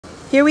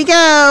Here we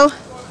go.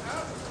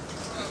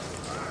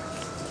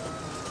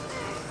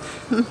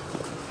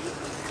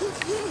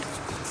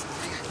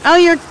 Oh,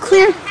 you're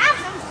clear.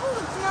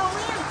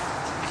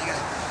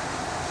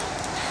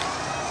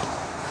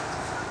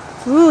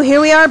 Ooh, here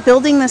we are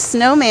building the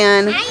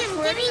snowman. I am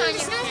giving the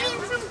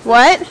snowman some.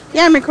 What?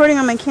 Yeah, I'm recording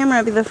on my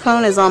camera, but the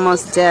phone is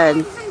almost dead.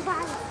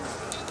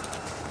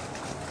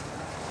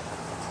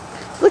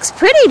 Looks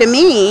pretty to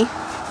me.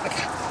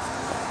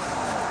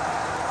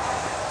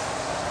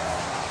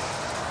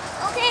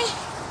 Okay,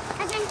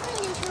 as I'm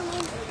cleaning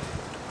snowman.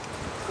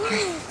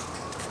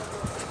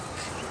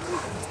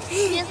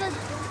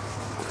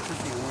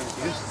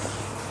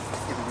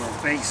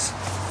 Face.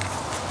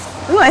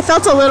 Ooh, I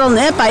felt a little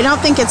nip. I don't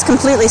think it's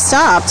completely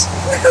stopped.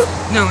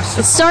 No,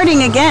 It's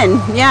starting again.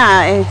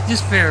 Yeah.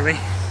 just barely.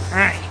 All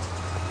right.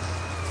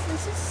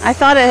 I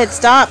thought it had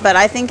stopped, but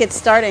I think it's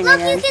starting Look,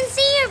 again. you can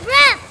see your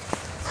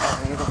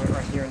breath. A little bit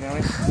right here,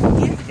 Nelly.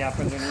 The gap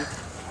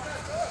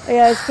underneath.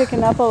 Yeah, it's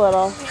picking up a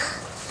little.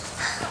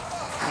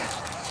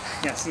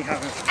 Yeah, see how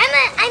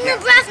I'm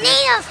a breath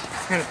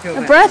native. kind of feel A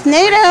that. breath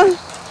native.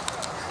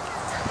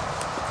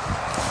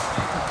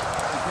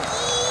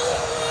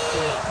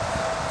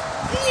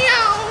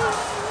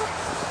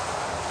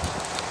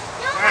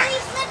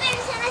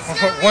 I'll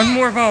put one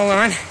more ball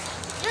on.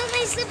 Don't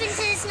let slip into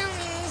the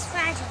snowman. He's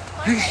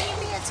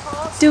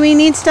fragile. Do we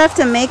need stuff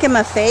to make him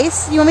a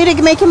face? You want me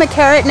to make him a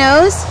carrot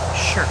nose?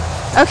 Sure.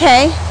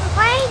 Okay.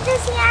 Why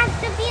does he have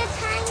to be a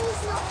tiny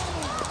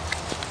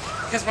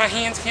snowman? Because my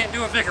hands can't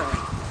do a bigger one.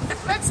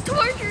 Let's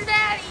torture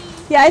Daddy.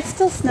 Yeah, it's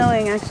still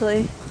snowing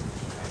actually.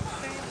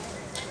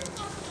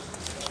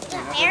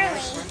 Barely.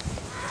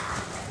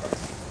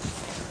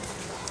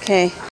 Okay.